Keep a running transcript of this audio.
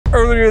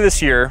Earlier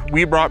this year,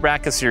 we brought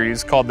back a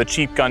series called the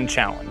Cheap Gun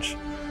Challenge.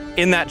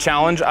 In that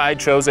challenge, I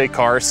chose a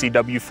Car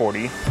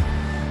CW40.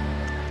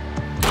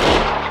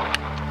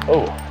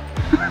 Oh.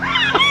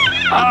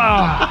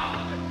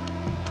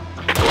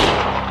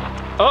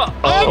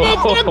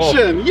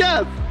 Malfunction,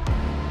 yes!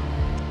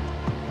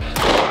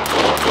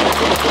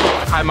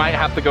 I might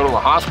have to go to the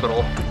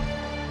hospital.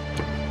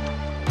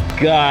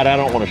 God, I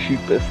don't want to shoot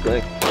this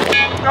thing.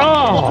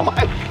 Oh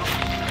my.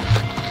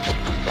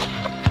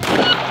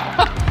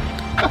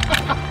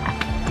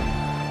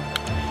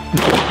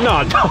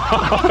 No,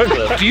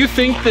 dog. Do you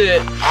think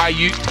that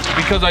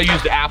because I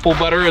used apple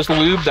butter as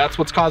lube, that's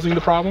what's causing the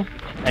problem?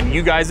 And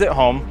you guys at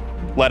home,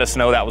 let us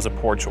know that was a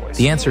poor choice.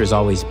 The answer is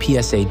always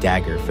PSA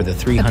Dagger for the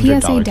 $300 The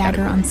PSA Dagger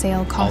category. on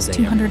sale costs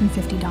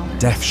 $250.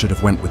 Def should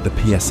have went with the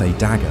PSA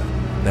Dagger.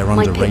 They're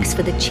My underrated. picks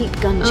for the cheap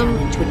gun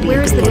challenge would be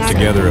where is the good. dagger?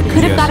 Together a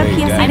Could have got a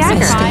PSA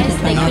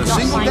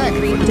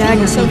Dagger.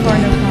 Dagger so far,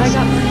 no. I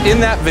got In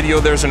that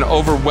video, there's an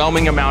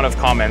overwhelming amount of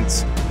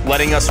comments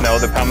letting us know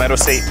the Palmetto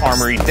State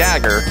Armory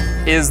Dagger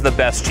is the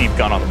best cheap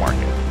gun on the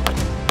market.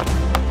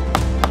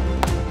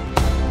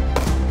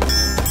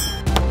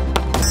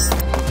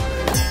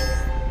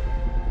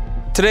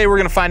 Today, we're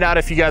gonna find out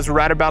if you guys were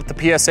right about the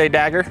PSA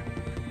Dagger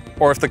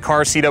or if the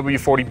Car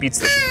CW40 beats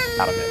the shit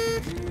out of it.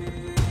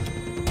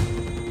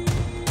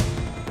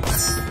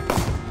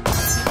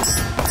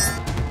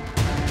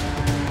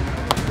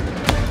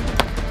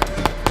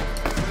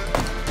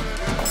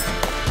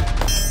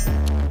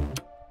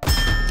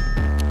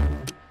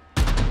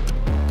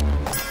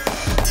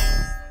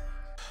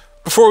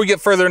 Before we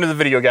get further into the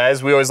video,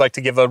 guys, we always like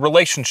to give a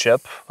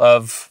relationship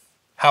of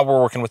how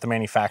we're working with the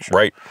manufacturer.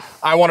 Right.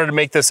 I wanted to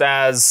make this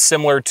as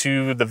similar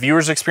to the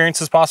viewer's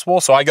experience as possible,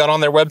 so I got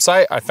on their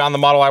website, I found the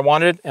model I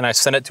wanted, and I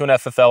sent it to an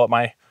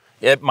FFL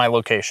at my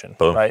location.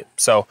 Boom. Right?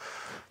 So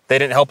they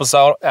didn't help us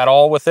out at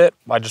all with it.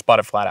 I just bought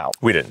it flat out.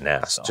 We didn't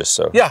ask, just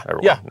so Yeah,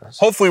 everyone yeah. knows.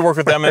 Hopefully work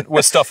with them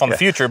with stuff on the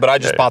future, but I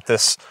just bought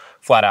this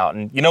flat out.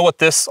 And you know what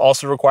this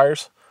also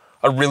requires?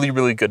 A really,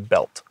 really good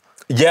belt.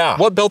 Yeah.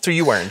 What belt are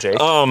you wearing, Jake?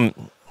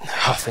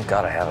 Oh, thank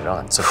God I have it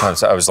on.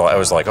 Sometimes I was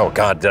like, oh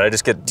God, did I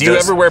just get? Do you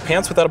ever wear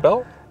pants without a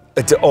belt?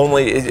 No,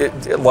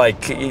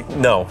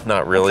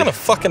 not really. What kind of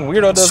fucking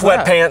weirdo does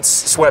that?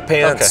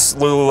 Sweatpants,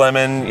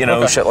 Lululemon, you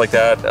know, shit like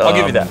that. I'll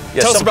give you that. Yeah,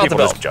 Tell us some about the people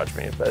belt. just judge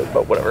me,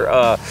 but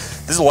whatever.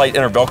 This is a light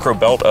inner Velcro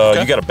belt.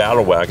 You got a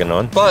battle wagon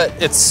on. But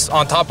it's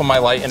on top of my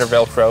light inner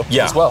Velcro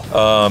as well.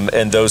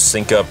 And those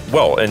sync up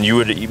well. And you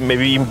would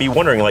maybe even be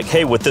wondering, like,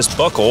 hey, with this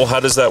buckle, how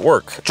does that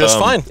work? Just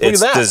fine. Look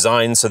It's at that.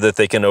 designed so that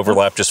they can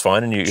overlap just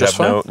fine, and you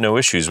have no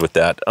issues with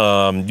that.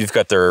 You've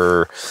got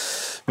their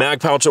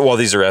mag pouch. Well,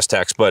 these are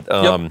S-Tacs, but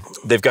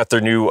they've got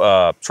their new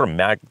sort of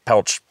mag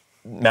pouch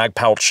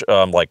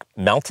like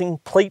mounting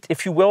plate,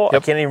 if you will. I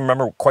can't even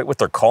remember quite what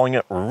they're calling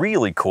it.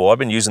 Really cool. I've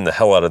been using the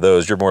hell out of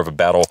those. You're more of a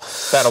battle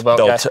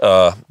belt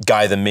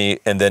guy than me.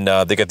 And then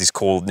they got these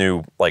cool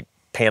new like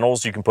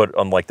panels you can put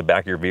on like the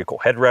back of your vehicle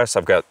headrest.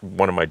 I've got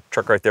one in my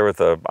truck right there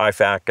with a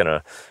IFAC and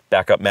a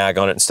backup mag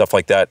on it and stuff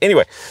like that.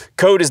 Anyway,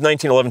 code is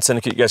 1911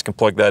 Syndicate. You guys can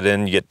plug that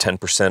in. You get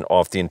 10%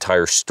 off the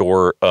entire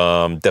store.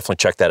 Definitely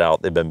check that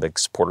out. They've been big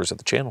supporters of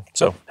the channel.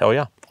 So hell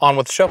yeah. On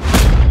with the show.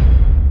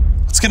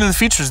 Let's get into the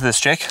features of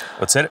this, Jake.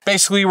 Let's hit it.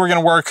 Basically, we're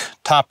gonna work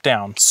top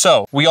down.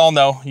 So we all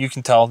know, you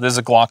can tell, this is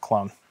a Glock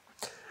clone.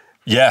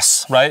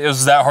 Yes. Right?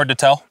 Is that hard to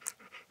tell?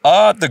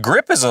 The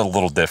grip is a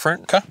little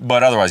different,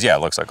 but otherwise, yeah, it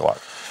looks like a lot.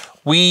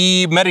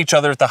 We met each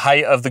other at the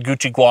height of the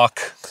Gucci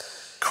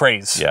Glock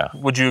craze. Yeah.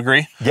 Would you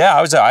agree? Yeah,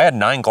 I had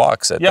 9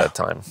 Glocks at that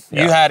time.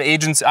 Yeah. You had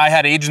I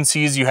had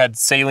agencies, you had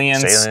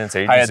salients,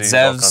 agencies, I had all kinds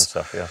of Zevs.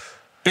 stuff, yeah.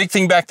 Big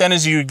thing back then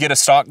is you'd get a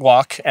stock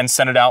Glock and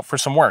send it out for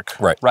some work.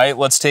 Right.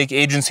 Let's take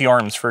Agency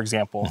Arms, for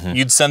example.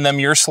 You'd send them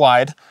your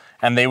slide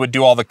and they would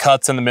do all the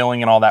cuts and the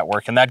milling and all that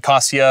work. And that'd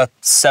cost you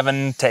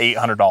 $700 to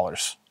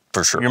 $800.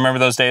 For sure. You remember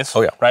those days?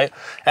 Oh yeah. Right?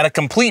 And a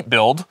complete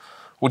build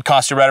would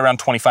cost you right around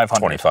 $2,500.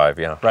 25,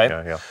 yeah. Right?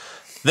 Yeah.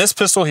 This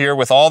pistol here,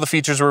 with all the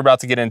features we're about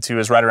to get into,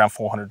 is right around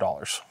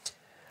 $400.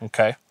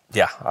 Okay?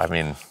 Yeah, I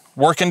mean.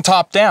 Working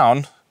top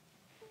down,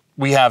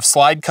 we have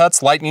slide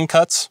cuts, lightning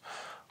cuts.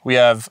 We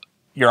have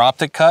your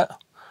optic cut.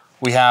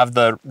 We have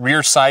the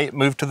rear sight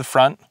moved to the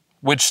front,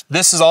 which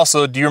this is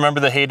also, do you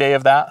remember the heyday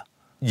of that?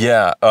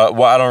 Yeah,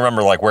 well, I don't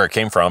remember like where it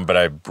came from, but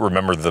I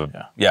remember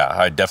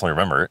I definitely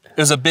remember it.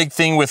 It was a big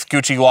thing with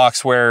Gucci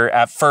Glocks where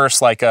at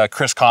first, like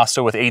Chris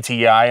Costa with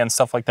ATEI and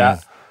stuff like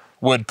that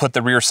would put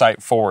the rear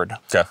sight forward.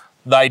 Okay.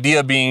 The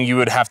idea being you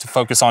would have to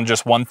focus on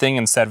just one thing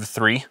instead of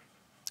 3.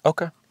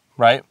 Okay.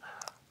 Right?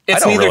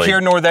 It's neither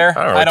here nor there.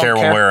 I don't care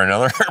one way or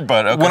another,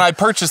 but okay. When I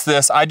purchased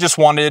this, I just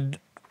wanted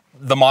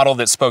the model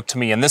that spoke to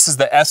me, and this is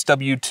the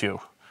SW2,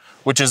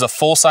 which is a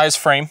full-size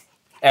frame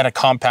and a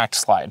compact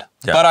slide.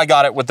 Yeah. But I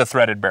got it with the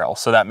threaded barrel,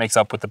 so that makes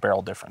up with the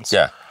barrel difference.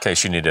 Yeah, in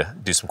case you need to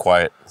do some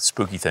quiet,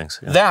 spooky things.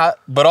 Yeah. That,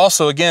 but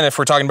also, again, if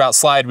we're talking about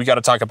slide, we got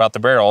to talk about the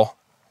barrel.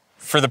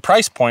 For the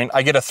price point,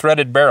 I get a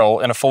threaded barrel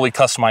and a fully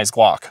customized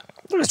Glock.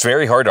 It's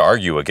very hard to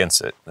argue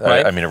against it.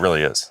 Right? I mean, it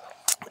really is.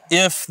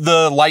 If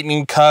the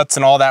lightning cuts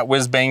and all that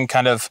whiz-bang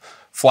kind of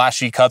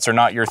flashy cuts are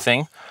not your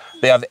thing,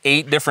 They have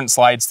 8 different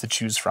slides to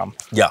choose from.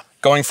 Yeah.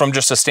 Going from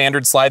just a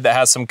standard slide that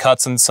has some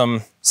cuts and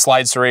some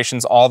slide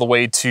serrations all the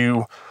way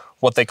to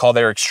what they call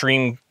their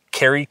extreme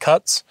carry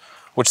cuts,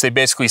 which they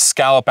basically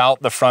scallop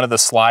out the front of the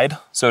slide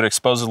so it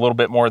exposes a little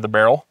bit more of the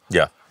barrel.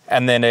 Yeah.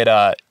 And then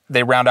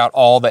they round out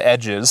all the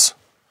edges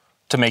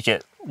to make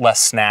it less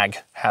snag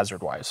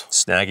hazard-wise.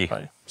 Snaggy.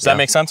 Right. Does that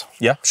make sense?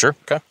 Yeah, sure.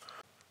 Okay.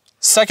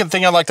 Second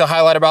thing I'd like to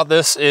highlight about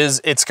this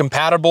is it's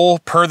compatible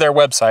per their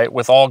website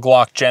with all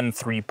Glock Gen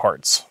 3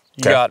 parts.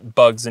 You got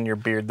bugs in your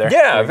beard there.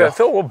 Yeah, I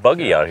feel a little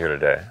buggy out here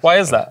today. Why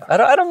is that?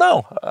 I don't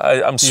know.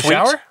 I'm sweet.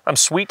 Shower? I'm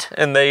sweet,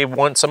 and they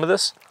want some of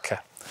this. Okay.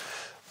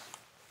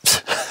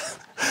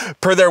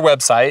 Per their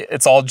website,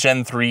 it's all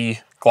Gen 3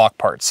 Glock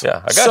parts.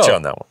 Yeah, I got you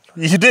on that one.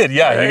 You did,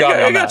 yeah. You got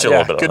me on that. You a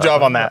little bit. Good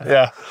job on that.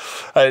 Yeah,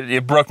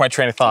 it broke my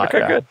train of thought.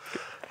 Okay,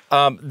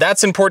 good.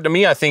 That's important to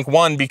me. I think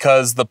one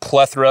because the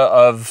plethora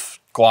of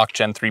Glock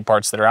Gen 3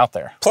 parts that are out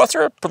there.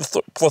 Plethora?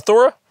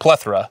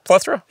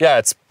 Plethora. Yeah,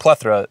 it's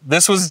plethora.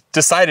 This was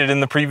decided in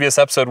the previous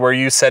episode where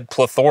you said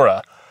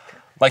plethora,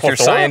 like you're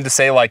trying to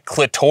say like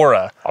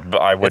clitora.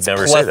 I would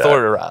never say that.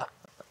 Plethora.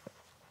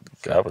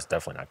 That was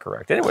definitely not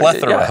correct. Anyway,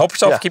 Plethora. Help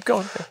yourself. Keep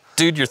going.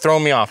 Dude, you're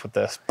throwing me off with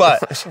this.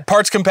 But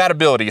parts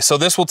compatibility. So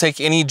this will take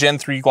any Gen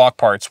 3 Glock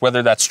parts,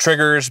 whether that's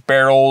triggers,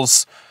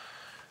 barrels,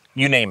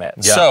 you name it.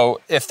 Yeah.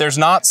 So if there's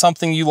not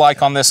something you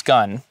like on this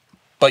gun,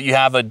 but you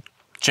have a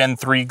Gen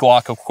 3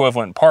 Glock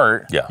equivalent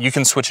part, you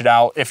can switch it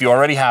out if you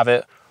already have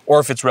it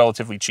or if it's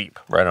relatively cheap.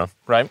 Right on.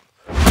 Right?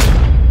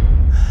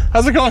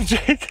 How's it going,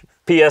 Jake?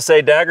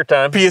 PSA Dagger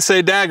time.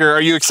 PSA Dagger.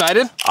 Are you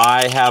excited?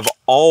 I have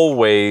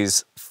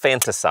always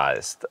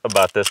fantasized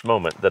about this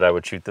moment that I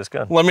would shoot this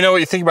gun. Let me know what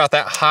you think about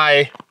that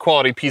high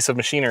quality piece of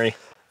machinery.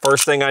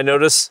 First thing I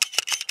notice,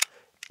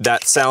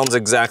 that sounds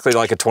exactly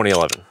like a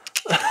 2011.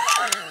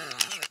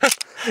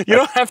 You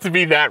don't have to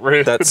be that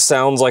rude. That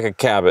sounds like a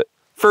Cabot.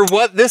 For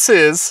what this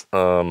is,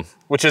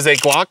 which is a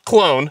Glock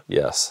clone.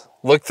 Yes.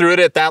 Look through it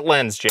at that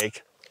lens,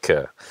 Jake.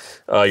 Okay.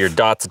 Your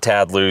dot's a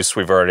tad loose.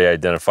 We've already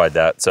identified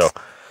that. So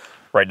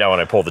right now when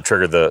I pull the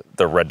trigger,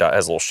 the red dot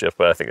has a little shift,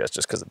 but I think that's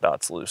just because the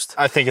dot's loose.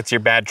 I think it's your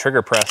bad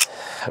trigger press.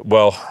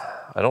 Well,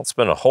 I don't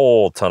spend a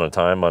whole ton of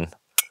time on...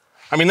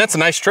 I mean, that's a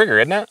nice trigger,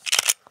 isn't it?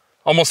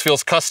 Almost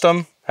feels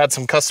custom. Had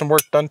some custom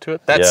work done to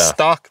it. That's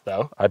stock,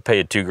 though. I'd pay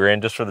you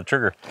 $2,000 just for the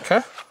trigger.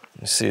 Okay.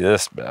 Let me see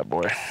this bad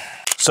boy.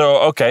 So,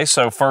 okay,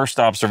 so first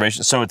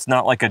observation. So it's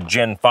not like a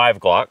Gen 5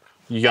 Glock.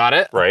 You got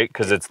it? Right,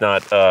 because it's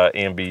not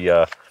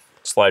ambi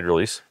slide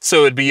release.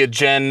 So it'd be a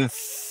Gen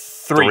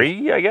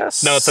 3, I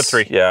guess? No, it's a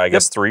 3. Yeah, I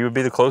guess 3 would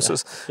be the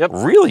closest. Yeah.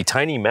 Yep. Really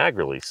tiny mag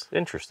release.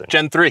 Interesting.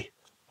 Gen 3.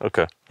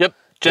 Okay. Yep.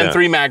 Gen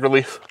 3 mag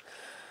release.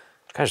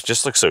 Gosh, it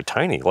just looks so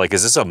tiny. Like,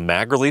 is this a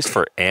mag release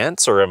for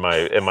ants, or am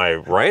I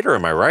right, or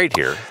am I right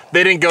here?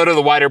 They didn't go to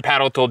the wider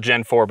paddle till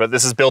Gen 4, but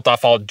this is built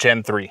off all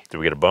Gen 3. Did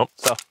we get a bump?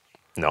 So.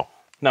 No.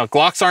 No,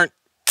 Glocks aren't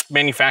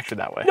manufactured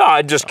that way. No,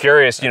 I'm just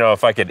curious, you know,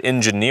 if I could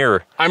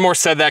engineer. I more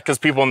said that because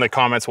people in the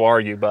comments will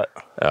argue, but.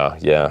 Oh,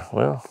 yeah.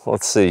 Well,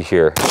 let's see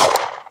here.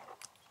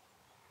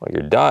 Well,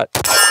 your dot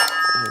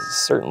is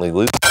certainly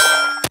loose.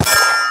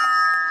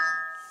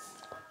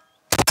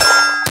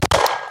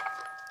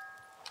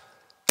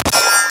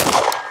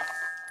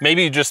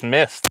 Maybe you just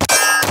missed.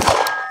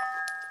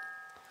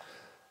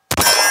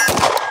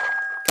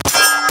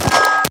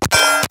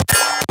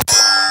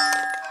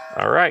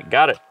 All right,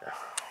 got it.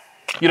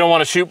 You don't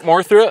want to shoot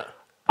more through it?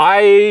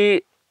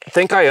 I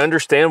think I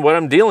understand what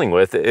I'm dealing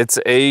with. It's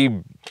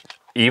a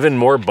even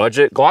more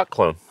budget Glock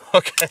clone.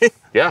 Okay.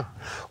 Yeah.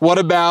 What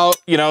about,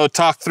 you know,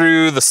 talk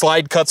through the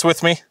slide cuts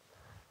with me?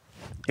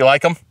 You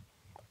like them?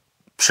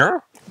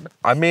 Sure.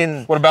 I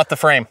mean, what about the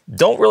frame?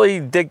 Don't really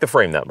dig the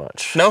frame that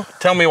much. No?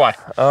 Tell me why.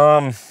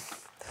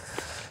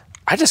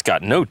 I just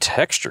got no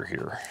texture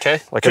here. Okay.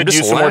 Like, could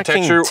use some more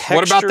texture.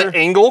 What about the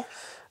angle?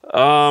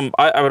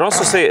 I would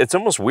also say it's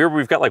almost weird.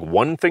 We've got like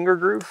one finger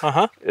groove.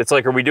 It's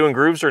like, are we doing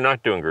grooves or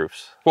not doing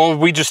grooves? Well,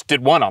 we just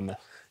did one on this.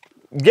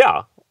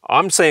 Yeah.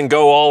 I'm saying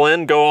go all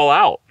in, go all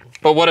out.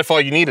 But what if all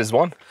you need is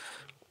one?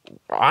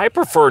 I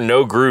prefer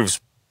no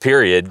grooves,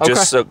 period. Okay.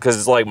 Just so,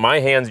 because like my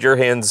hands, your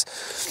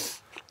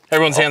hands.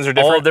 Everyone's hands are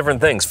different. All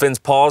different things. Finn's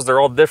paws, they're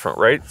all different,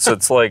 right? So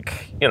it's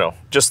like, you know,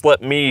 just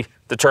let me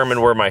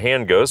determine where my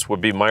hand goes would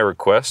be my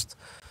request.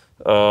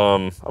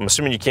 I'm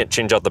assuming you can't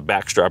change out the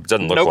back strap. It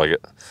doesn't look like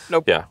it.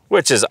 Nope. Yeah,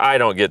 which is, I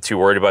don't get too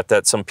worried about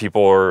that. Some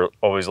people are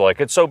always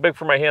like, it's so big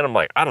for my hand. I'm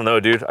like, I don't know,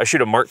 dude. I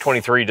shoot a Mark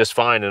 23 just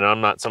fine, and I'm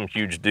not some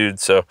huge dude,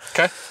 so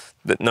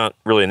that's not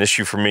really an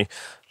issue for me.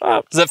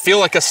 Does it feel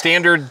like a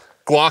standard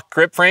Glock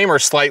grip frame or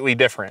slightly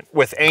different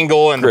with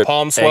angle and the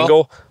palm swell?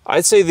 Angle.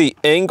 I'd say the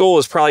angle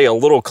is probably a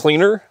little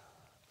cleaner.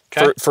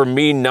 For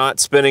me not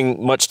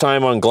spending much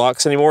time on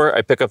Glocks anymore,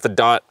 I pick up the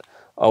dot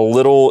a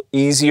little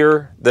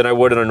easier than I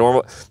would in a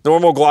normal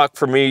Glock.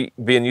 For me,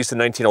 being used to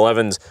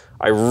 1911s,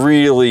 I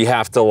really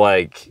have to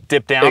like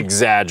dip down,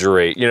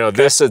 exaggerate. You know,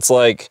 this, it's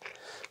like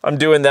I'm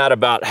doing that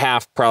about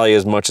half, probably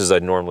as much as I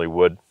normally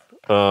would.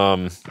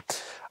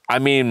 I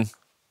mean,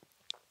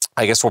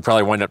 I guess we'll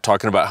probably wind up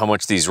talking about how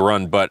much these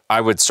run, but I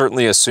would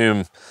certainly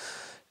assume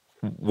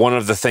one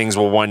of the things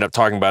we'll wind up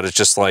talking about is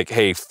just like,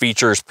 hey,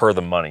 features per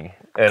the money.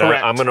 And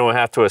I'm going to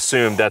have to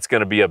assume that's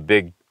going to be a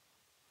big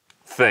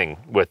thing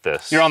with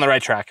this. You're on the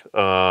right track.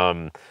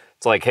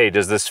 It's like, hey,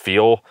 does this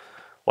feel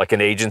like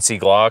an agency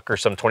Glock or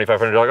some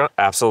 $2,500 Glock?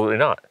 Absolutely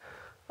not.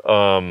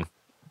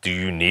 Do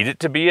you need it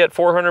to be at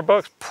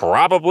 $400?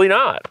 Probably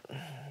not.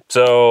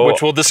 So,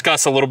 which we'll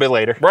discuss a little bit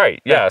later.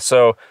 Right. Yeah.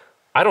 So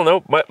I don't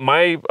know.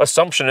 My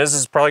assumption is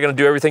it's probably going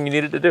to do everything you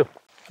need it to do.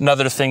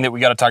 Another thing that we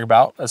got to talk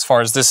about as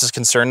far as this is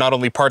concerned, not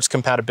only parts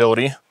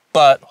compatibility,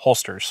 but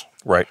holsters.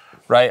 Right.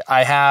 Right.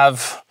 I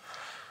have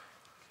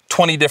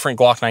 20 different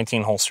Glock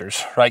 19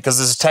 holsters, right? Because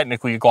this is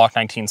technically a Glock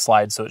 19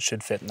 slide, so it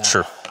should fit in that.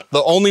 Sure.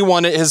 The only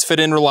one it has fit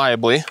in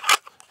reliably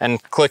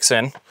and clicks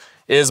in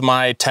is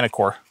my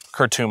Tenicor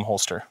Khartoum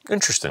holster.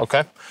 Interesting.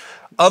 Okay.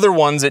 Other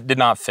ones it did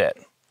not fit.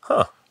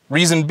 Huh.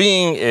 Reason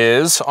being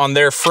is on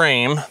their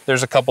frame,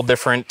 there's a couple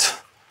different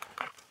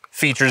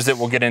features that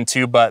we'll get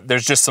into, but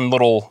there's just some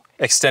little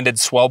extended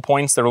swell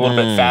points that are a little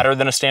bit fatter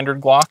than a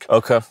standard Glock.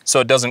 Okay. So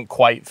it doesn't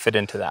quite fit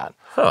into that.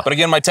 Huh. But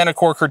again, my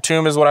Tenicor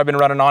Khartoum is what I've been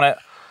running on it.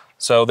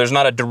 So there's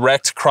not a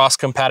direct cross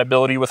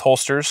compatibility with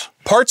holsters.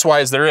 Parts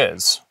wise, there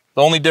is.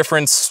 The only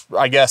difference,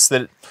 I guess,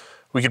 that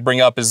we could bring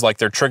up is like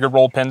their trigger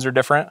roll pins are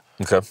different.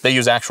 Okay. They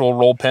use actual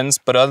roll pins,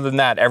 but other than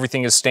that,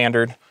 everything is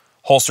standard.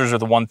 Holsters are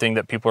the one thing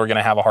that people are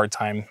gonna have a hard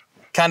time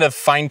kind of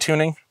fine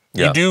tuning.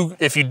 Yeah.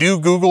 If you do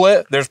Google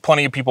it, there's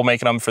plenty of people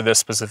making them for this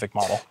specific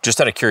model. Just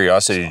out of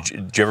curiosity,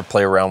 did you ever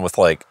play around with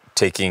like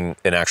taking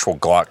an actual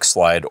Glock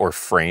slide or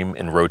frame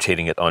and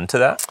rotating it onto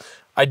that?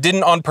 I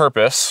didn't on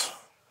purpose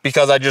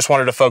because I just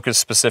wanted to focus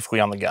specifically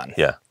on the gun.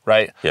 Yeah.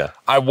 Right? Yeah.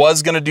 I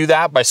was gonna do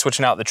that by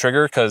switching out the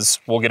trigger because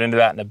we'll get into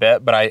that in a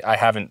bit, but I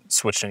haven't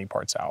switched any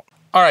parts out.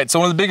 All right, so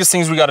one of the biggest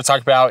things we gotta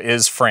talk about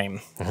is frame.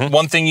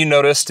 One thing you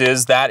noticed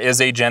is that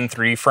is a Gen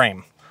 3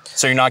 frame.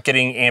 So you're not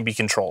getting ambi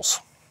controls.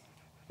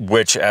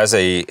 Which, as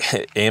a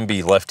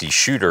ambi lefty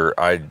shooter,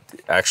 I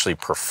actually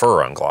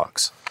prefer on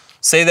Glocks.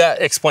 Say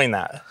that, explain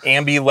that.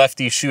 Ambi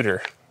lefty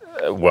shooter.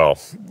 Well,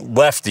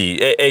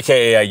 lefty,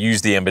 AKA I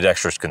use the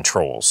ambidextrous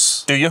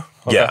controls. Do you?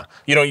 Okay. Yeah.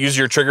 You don't use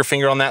your trigger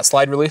finger on that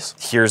slide release?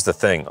 Here's the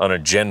thing, on a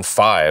Gen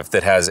 5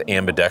 that has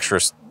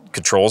ambidextrous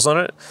controls on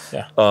it,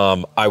 Yeah.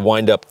 I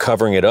wind up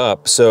covering it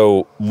up.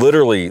 So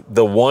literally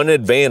the one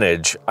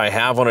advantage I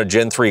have on a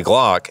Gen 3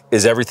 Glock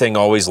is everything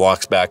always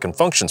locks back and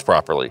functions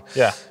properly.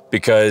 Yeah.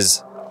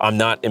 Because I'm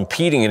not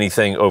impeding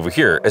anything over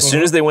here. As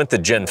soon as they went to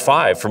Gen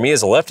 5, for me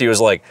as a lefty, it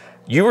was like,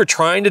 you were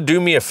trying to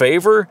do me a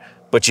favor,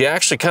 but you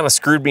actually kind of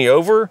screwed me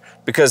over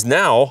because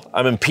now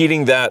I'm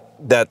impeding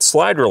that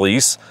slide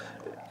release,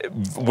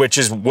 which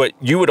is what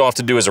you would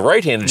often do as a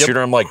right-handed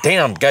shooter. I'm like,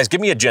 damn, guys, give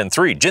me a Gen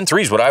 3. Gen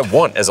 3 is what I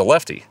want as a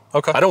lefty.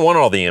 Okay. I don't want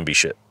all the ambi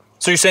shit.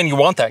 So you're saying you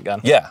want that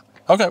gun? Yeah.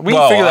 Okay, we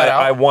can figure that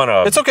out. I want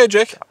to. It's okay,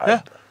 Jake.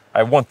 Yeah.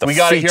 I want the We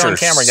got it here on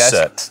feature camera, guys.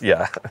 set.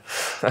 Yeah.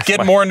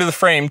 Get more into the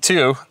frame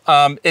too.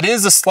 It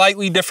is a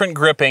slightly different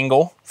grip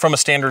angle from a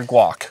standard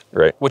Glock.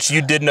 Right. Which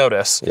you did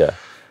notice. Yeah.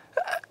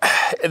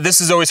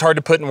 This is always hard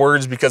to put in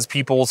words because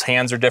people's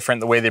hands are different.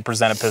 The way they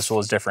present a pistol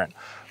is different.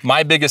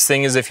 My biggest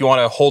thing is if you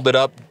want to hold it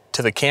up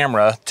to the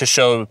camera to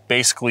show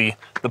basically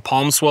the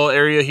palm swell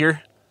area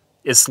here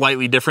is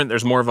slightly different.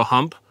 There's more of a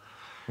hump.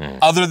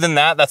 Other than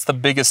that, that's the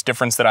biggest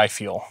difference that I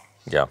feel.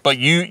 Yeah. But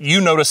you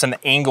notice an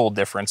angle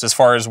difference as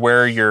far as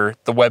where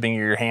the webbing of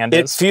your hand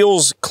It is.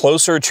 feels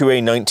closer to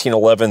a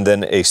 1911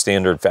 than a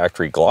standard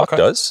factory Glock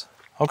does.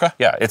 Okay.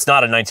 Yeah, it's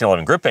not a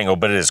 1911 grip angle,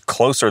 but it is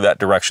closer that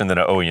direction than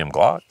an OEM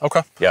Glock.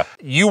 Okay. Yeah.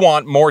 You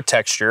want more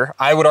texture.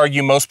 I would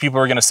argue most people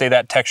are going to say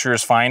that texture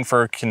is fine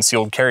for a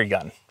concealed carry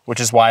gun,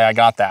 which is why I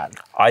got that.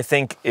 I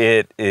think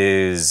it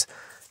is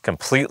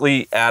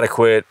completely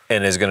adequate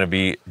and is going to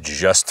be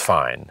just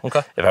fine.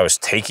 Okay. If I was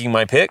taking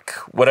my pick,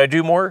 would I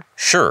do more?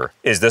 Sure.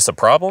 Is this a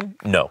problem?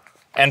 No.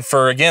 And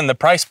for, again, the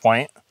price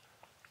point,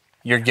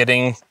 you're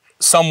getting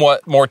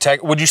somewhat more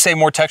would you say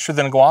more texture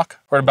than a Glock?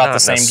 Or about Not the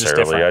same, just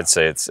necessarily. different?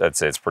 I'd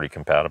say it's pretty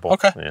compatible.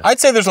 Okay. Yeah. I'd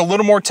say there's a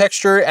little more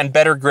texture and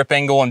better grip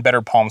angle and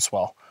better palm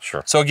swell.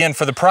 Sure. So again,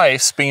 for the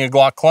price, being a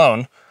Glock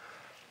clone,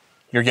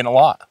 you're getting a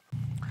lot.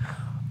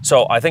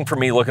 So I think for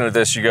me, looking at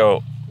this, you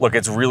go, look,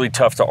 it's really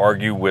tough to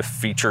argue with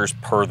features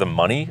per the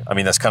money. I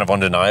mean, that's kind of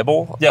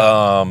undeniable.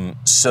 Yeah.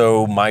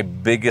 So my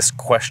biggest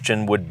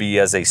question would be,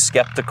 as a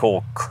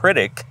skeptical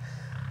critic,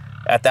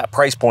 at that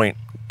price point,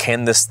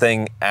 can this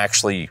thing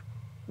actually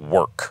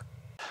work?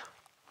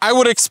 I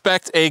would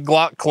expect a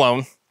Glock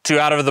clone to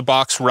out of the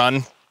box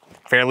run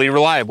fairly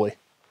reliably.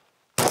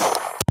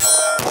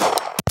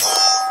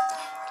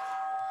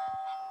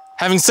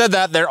 Having said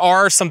that, there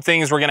are some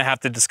things we're gonna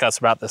have to discuss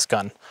about this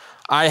gun.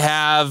 I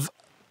have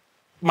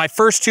my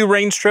first two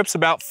range trips,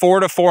 about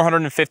 400 to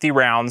 450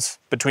 rounds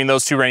between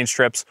those two range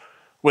trips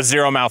with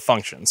zero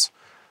malfunctions.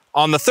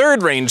 On the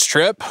third range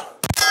trip,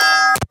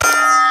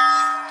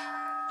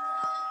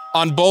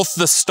 on both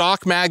the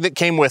stock mag that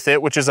came with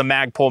it, which is a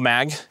mag pull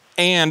mag,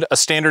 and a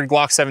standard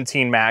Glock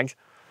 17 mag,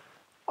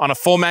 on a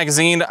full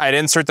magazine, I'd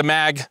insert the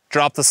mag,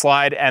 drop the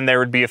slide, and there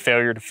would be a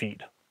failure to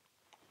feed.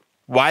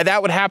 Why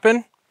that would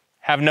happen?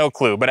 Have no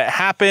clue, but it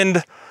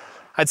happened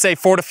I'd say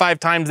 4 to 5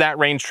 times that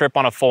range trip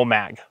on a full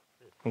mag,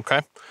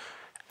 okay?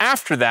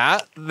 After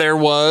that, there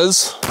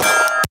was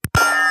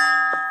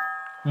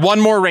one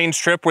more range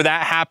trip where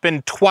that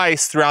happened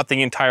twice throughout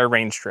the entire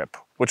range trip,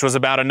 which was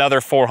about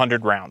another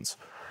 400 rounds.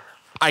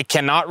 I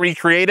cannot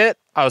recreate it.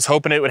 I was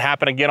hoping it would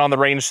happen again on the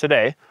range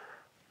today,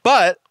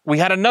 but we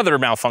had another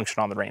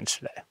malfunction on the range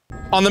today.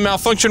 On the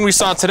malfunction we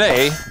saw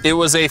today, it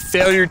was a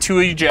failure to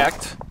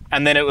eject,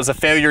 and then it was a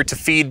failure to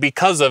feed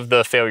because of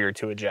the failure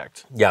to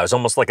eject. Yeah, it was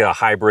almost like a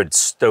hybrid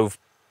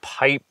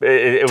stovepipe.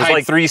 It was Type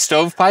like 3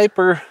 stovepipe,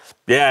 or?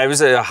 Yeah, it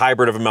was a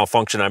hybrid of a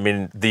malfunction. I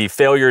mean, the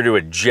failure to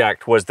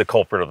eject was the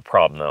culprit of the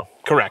problem, though.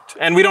 Correct.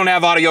 And we don't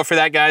have audio for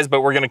that, guys,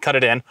 but we're going to cut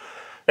it in.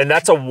 And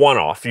that's a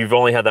one-off. You've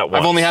only had that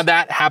once. I've only had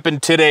that happen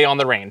today on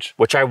the range.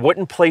 Which I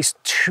wouldn't place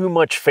too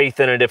much faith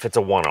in it if it's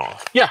a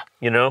one-off. Yeah.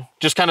 You know?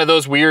 Just kind of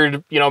those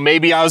weird, you know,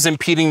 maybe I was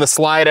impeding the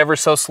slide ever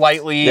so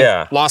slightly.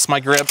 Yeah. Lost my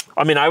grip.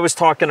 I mean, I was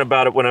talking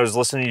about it when I was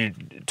listening to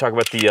you talk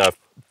about the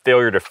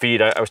failure to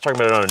feed. I was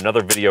talking about it on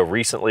another video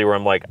recently where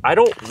I'm like, I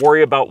don't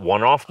worry about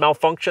one-off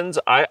malfunctions.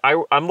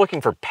 I'm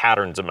looking for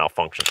patterns of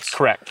malfunctions.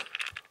 Correct.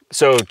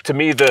 So to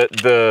me,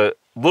 the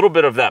little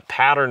bit of that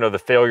pattern of the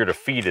failure to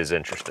feed is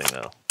interesting,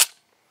 though.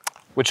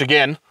 Which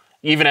again,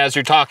 even as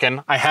you're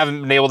talking, I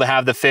haven't been able to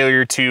have the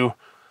failure to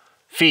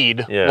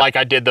feed like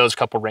I did those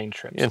couple range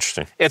trips.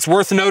 Interesting. It's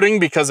worth noting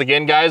because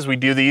again, guys, we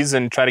do these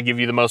and try to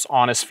give you the most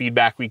honest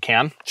feedback we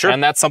can. Sure.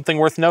 And that's something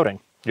worth noting.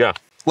 Yeah.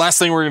 Last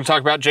thing we're going to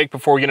talk about, Jake,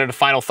 before we get into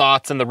final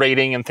thoughts and the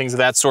rating and things of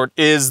that sort,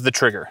 is the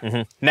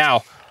trigger.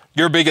 Now,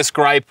 your biggest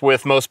gripe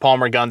with most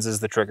Palmer guns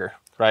is the trigger,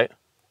 right?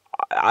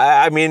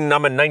 I mean,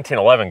 I'm a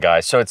 1911 guy,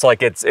 so it's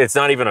like it's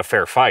not even a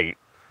fair fight.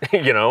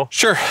 You know?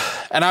 Sure.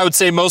 And I would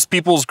say most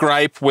people's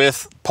gripe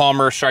with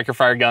Palmer striker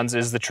fire guns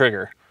is the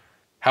trigger.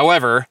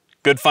 However,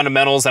 good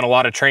fundamentals and a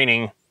lot of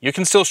training, you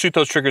can still shoot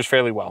those triggers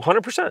fairly well.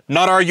 100%.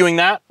 Not arguing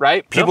that,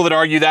 right? People that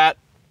argue that,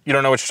 you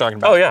don't know what you're talking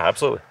about. Oh yeah,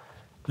 absolutely.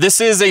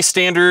 This is a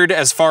standard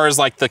as far as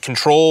like the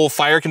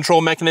fire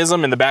control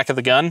mechanism in the back of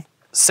the gun,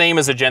 same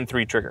as a Gen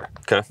 3 trigger.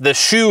 Okay. The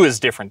shoe is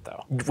different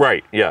though.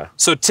 Right, yeah.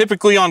 So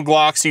typically on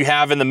Glocks, you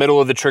have in the middle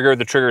of the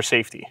trigger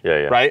safety.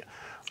 Yeah. Right?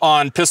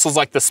 On pistols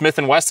like the Smith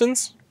 &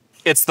 Wessons,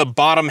 it's the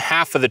bottom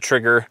half of the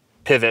trigger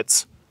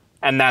pivots,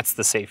 and that's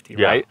the safety,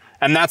 right?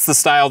 And that's the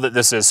style that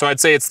this is. So I'd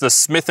say it's the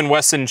Smith &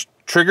 Wesson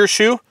trigger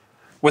shoe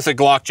with a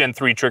Glock Gen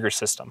 3 trigger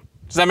system.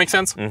 Does that make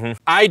sense?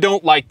 I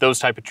don't like those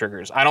type of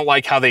triggers. I don't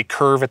like how they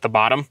curve at the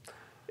bottom.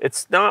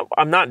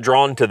 I'm not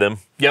drawn to them.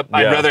 Yep,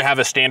 I'd rather have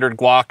a standard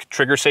Glock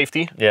trigger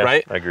safety,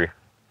 right? I agree.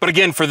 But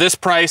again, for this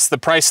price, the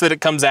price that it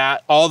comes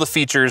at, all the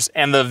features,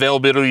 and the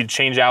availability to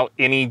change out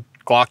any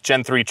Glock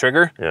Gen 3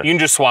 trigger, you can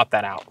just swap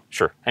that out.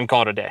 Sure. And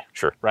call it a day.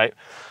 Sure. Right?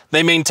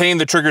 They maintain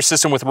the trigger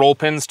system with roll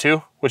pins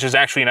too, which is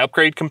actually an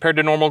upgrade compared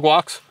to normal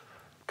Glocks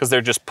because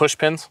they're just push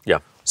pins. Yeah.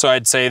 So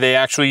I'd say they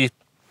actually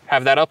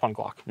have that up on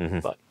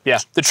Glock. But yeah,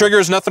 the trigger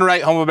is nothing to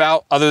write home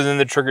about other than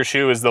the trigger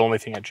shoe is the only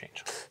thing I'd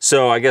change.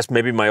 So I guess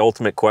maybe my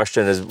ultimate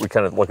question is we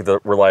kind of look at the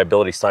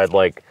reliability side,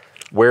 like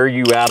where are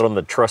you at on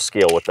the trust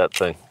scale with that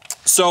thing?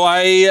 So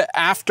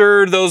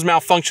after those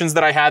malfunctions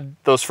that I had,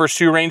 those first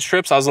 2 range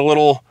trips, I was a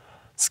little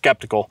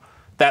skeptical.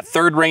 That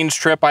 3rd range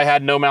trip, I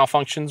had no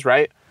malfunctions,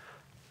 right?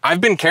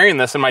 I've been carrying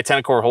this in my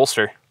 10-core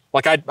holster.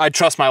 Like I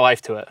trust my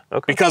life to it.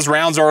 Okay. Because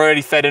rounds are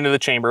already fed into the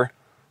chamber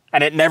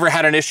and it never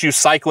had an issue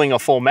cycling a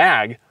full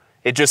mag.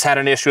 It just had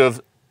an issue of,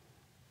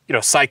 you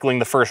know, cycling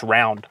the first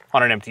round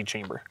on an empty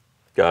chamber.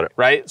 Got it.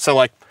 Right? So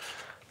like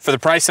for the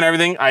price and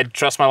everything, I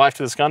trust my life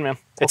to this gun, man.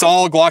 It's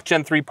all Glock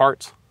Gen 3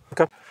 parts.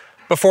 Okay.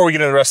 Before we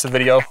get into the rest of the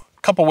video,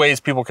 a couple ways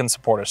people can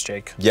support us,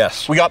 Jake.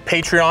 Yes. We got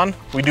Patreon.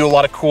 We do a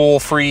lot of cool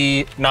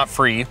free, not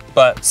free,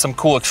 but some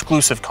cool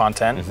exclusive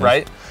content,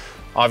 right?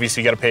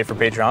 Obviously, you got to pay for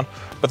Patreon.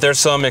 But there's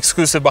some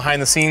exclusive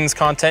behind-the-scenes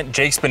content.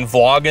 Jake's been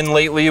vlogging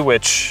lately,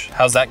 which,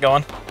 how's that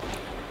going?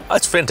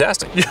 That's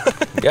fantastic.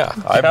 Yeah,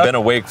 I've been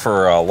awake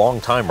for a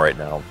long time right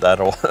now.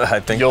 I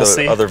think You'll the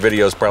see. other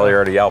videos probably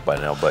already out by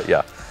now, but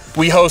yeah.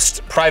 We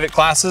host private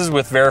classes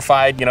with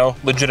verified, you know,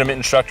 legitimate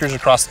instructors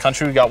across the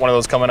country. We got one of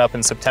those coming up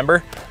in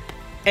September.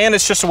 And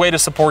it's just a way to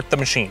support the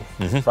machine,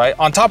 right?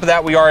 On top of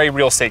that, we are a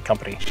real estate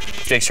company.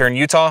 Jake's here in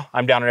Utah,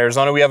 I'm down in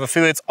Arizona. We have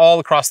affiliates all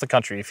across the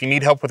country. If you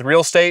need help with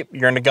real estate,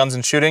 you're into guns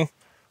and shooting,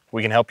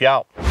 we can help you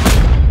out.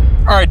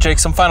 All right, Jake,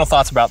 some final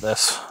thoughts about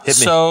this. Hit me.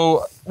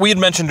 So we had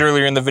mentioned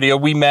earlier in the video,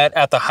 we met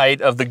at the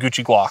height of the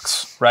Gucci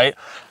Glocks, right?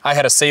 I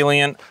had a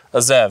Salient, a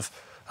Zev,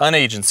 an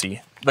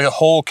Agency, the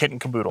whole kit and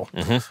caboodle.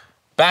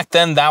 Back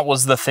then, that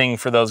was the thing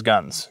for those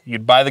guns.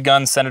 You'd buy the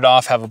gun, send it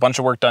off, have a bunch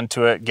of work done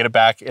to it, get it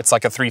back. It's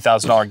like a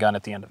 $3,000 gun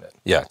at the end of it.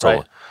 Yeah, totally.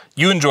 Right?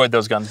 You enjoyed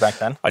those guns back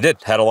then. I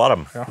did, had a lot of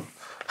them. Yeah.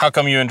 How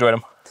come you enjoyed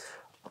them?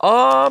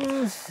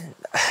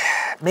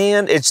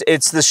 Man,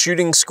 it's the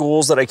shooting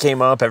schools that I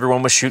came up.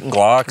 Everyone was shooting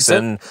Glocks,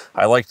 and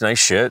I liked nice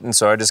shit, and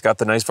so I just got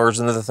the nice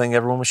version of the thing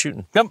everyone was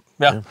shooting. Yep,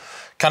 yeah.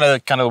 Kind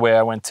of the way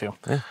I went too.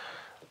 Yeah.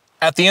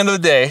 At the end of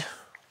the day,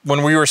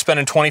 when we were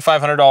spending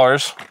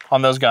 $2,500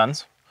 on those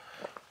guns,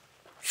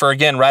 for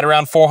again, right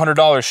around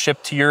 $400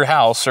 shipped to your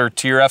house or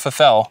to your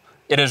FFL,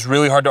 it is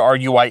really hard to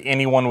argue why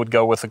anyone would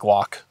go with a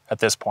Glock at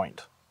this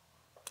point.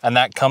 And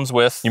that comes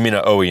with... You mean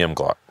an OEM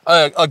Glock?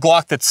 A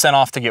Glock that's sent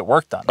off to get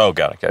work done. Oh,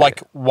 got it. Okay.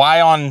 Like, why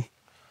on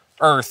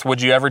earth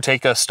would you ever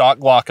take a stock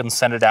Glock and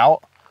send it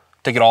out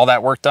to get all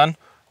that work done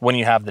when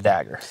you have the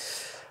Dagger?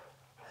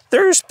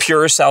 There's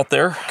purists out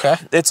there. Okay.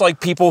 It's like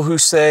people who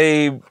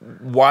say,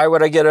 why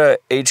would I get a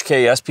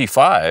HK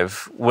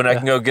SP5 when I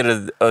can go get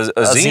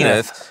a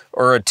Zenith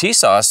or a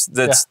TSOS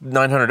that's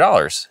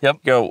 $900?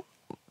 Yep. Go,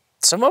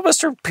 some of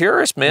us are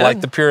purists, man.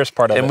 Like the purist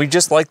part of it. And we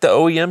just like the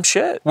OEM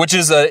shit. Which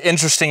is an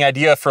interesting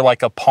idea for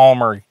like a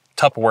Palmer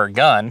Tupperware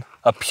gun,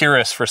 a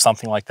purist for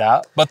something like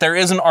that. But there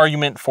is an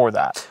argument for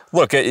that.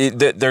 Look,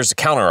 there's a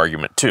counter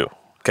argument too,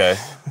 okay?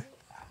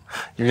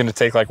 You're going to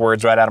take like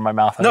words right out of my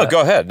mouth. No, go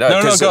ahead. No,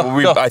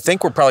 go. I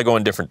think we're probably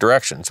going different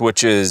directions,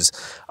 which is,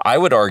 I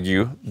would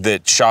argue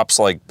that shops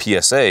like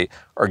PSA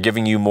are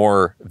giving you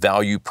more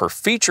value per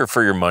feature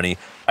for your money.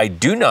 I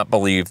do not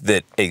believe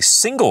that a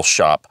single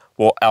shop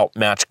will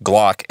outmatch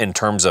Glock in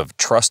terms of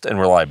trust and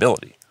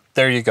reliability.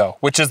 There you go,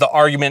 which is the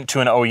argument to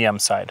an OEM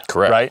side.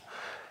 Correct. Right?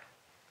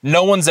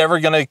 No one's ever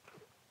going to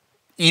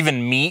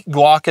even meet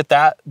Glock at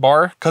that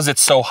bar because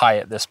it's so high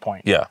at this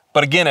point. Yeah.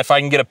 But again, if I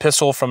can get a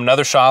pistol from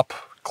another shop,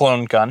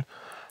 clone gun,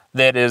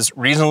 that is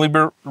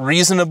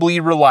reasonably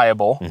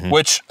reliable,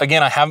 which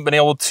again, I haven't been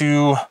able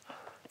to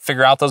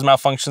figure out those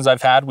malfunctions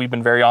I've had. We've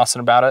been very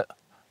awesome about it.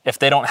 If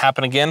they don't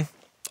happen again,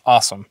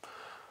 awesome.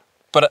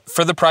 But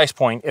for the price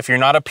point, if you're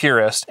not a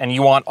purist and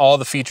you want all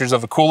the features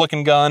of a cool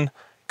looking gun,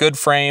 good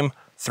frame,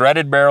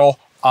 threaded barrel,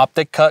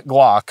 optic cut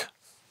Glock,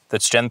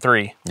 that's Gen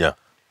 3. Yeah.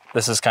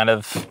 This is kind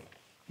of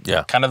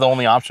the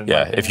only option.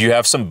 Yeah, if you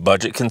have some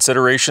budget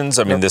considerations,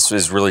 I mean, this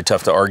is really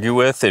tough to argue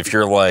with. If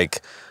you're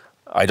like,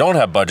 I don't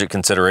have budget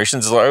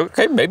considerations, it's like,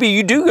 okay, maybe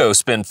you do go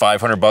spend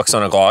 $500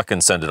 on a Glock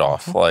and send it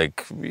off.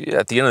 Like,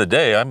 at the end of the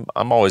day,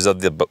 I'm always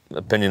of the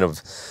opinion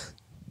of,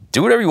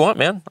 do whatever you want,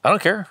 man. I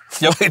don't care.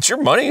 Yep. It's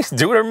your money.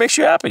 Do whatever makes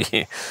you happy.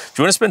 If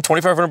you want to spend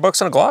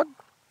 $2,500 on a Glock,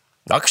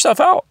 knock yourself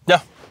out.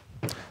 Yeah,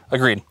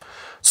 agreed.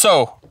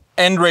 So,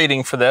 end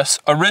rating for this.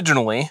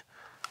 Originally,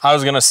 I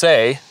was going to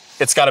say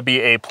it's got to be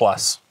A+.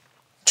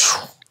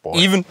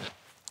 Even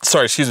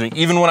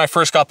when I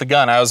first got the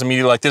gun, I was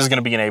immediately like, this is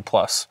going to be an A+.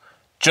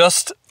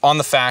 Just on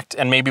the fact,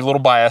 and maybe a little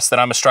bias, that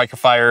I'm a Striker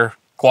Fire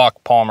Glock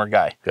Palmer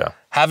guy. Yeah.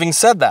 Having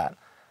said that,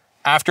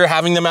 after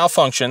having the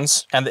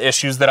malfunctions and the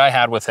issues that I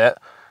had with it,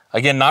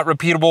 again, not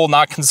repeatable,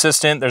 not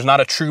consistent, there's not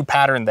a true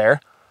pattern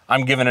there,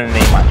 I'm giving it an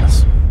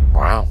A-.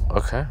 Wow,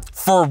 okay.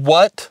 For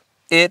what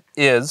it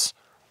is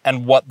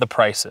and what the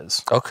price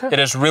is. Okay. It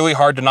is really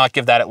hard to not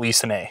give that at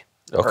least an A.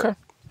 Okay.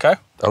 Okay?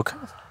 Okay.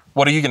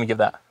 What are you going to give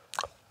that?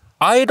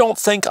 I don't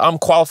think I'm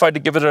qualified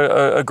to give it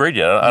a grade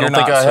yet. I don't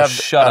think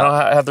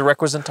I have the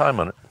requisite time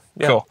on it.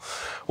 Yeah. Cool.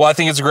 Well, I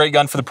think it's a great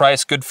gun for the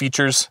price, good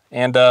features,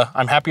 and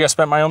I'm happy I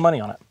spent my own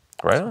money on it.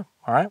 Right on.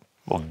 All right.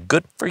 Well,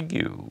 good for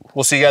you.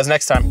 We'll see you guys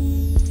next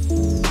time.